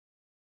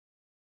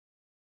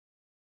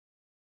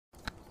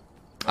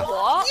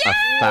What?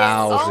 $1,000.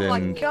 Oh my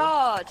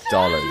god.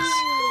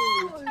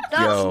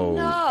 That's Yo.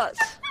 nuts.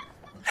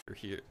 You're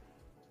here.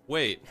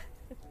 Wait.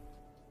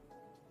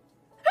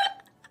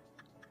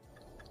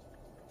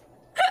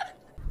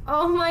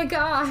 Oh my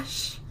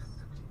gosh.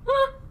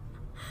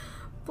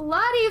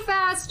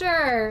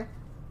 Bloodyfaster.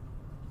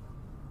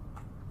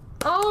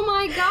 Oh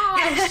my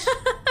gosh.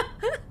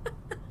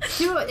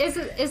 Dude, is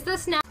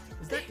this now?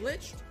 Is that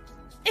glitched?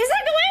 Is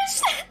it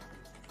glitched?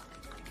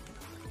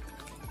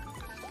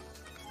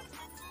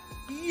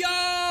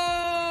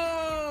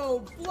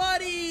 Yo!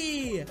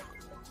 Bloody!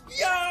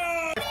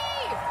 Yo!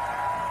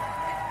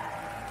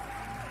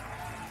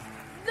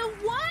 The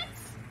what?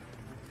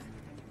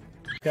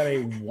 Got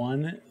a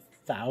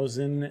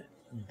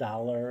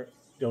 $1,000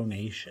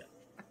 donation.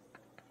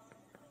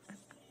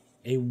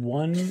 A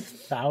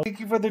 1,000. Thank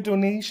you for the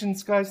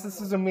donations, guys. This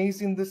is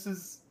amazing.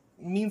 This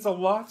means a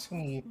lot to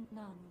me.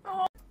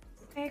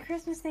 Merry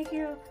Christmas, thank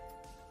you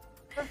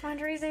for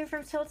fundraising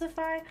from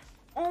Tiltify.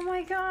 Oh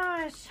my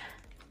gosh.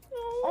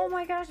 Oh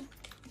my gosh.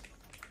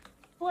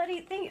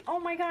 Bloody oh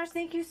my gosh,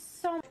 thank you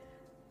so much.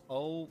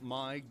 Oh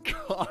my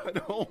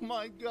god, oh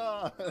my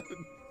god.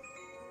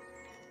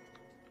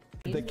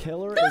 The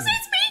killer is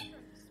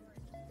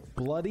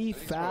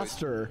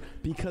Bloodyfaster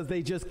because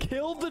they just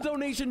killed the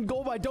donation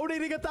goal by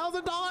donating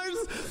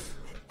 $1,000.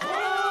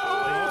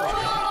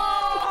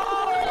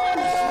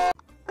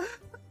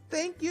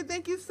 Thank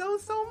you so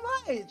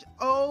much.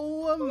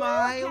 Oh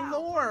my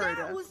lord.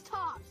 That was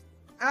tops.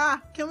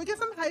 Can we get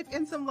some hype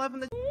and some love in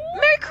the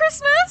Merry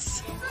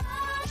Christmas!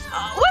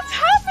 What's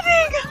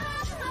happening?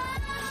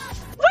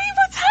 Wait,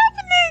 what's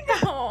happening?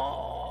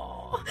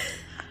 Oh.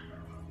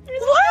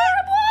 What?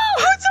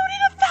 Who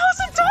donated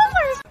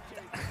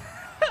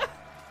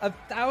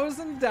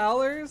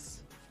 $1,000?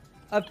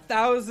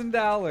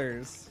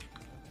 $1,000?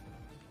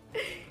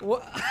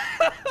 What?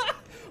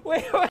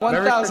 Wait,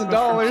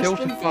 $1,000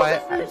 Tiltify.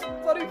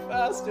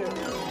 Bloodyfaster.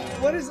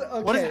 What is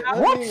okay? What is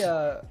let me,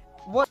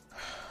 what?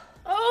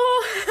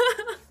 Oh.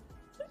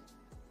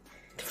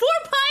 4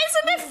 pies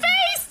in the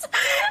face.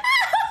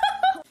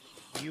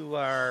 You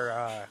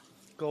are,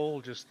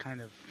 goal just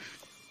kind of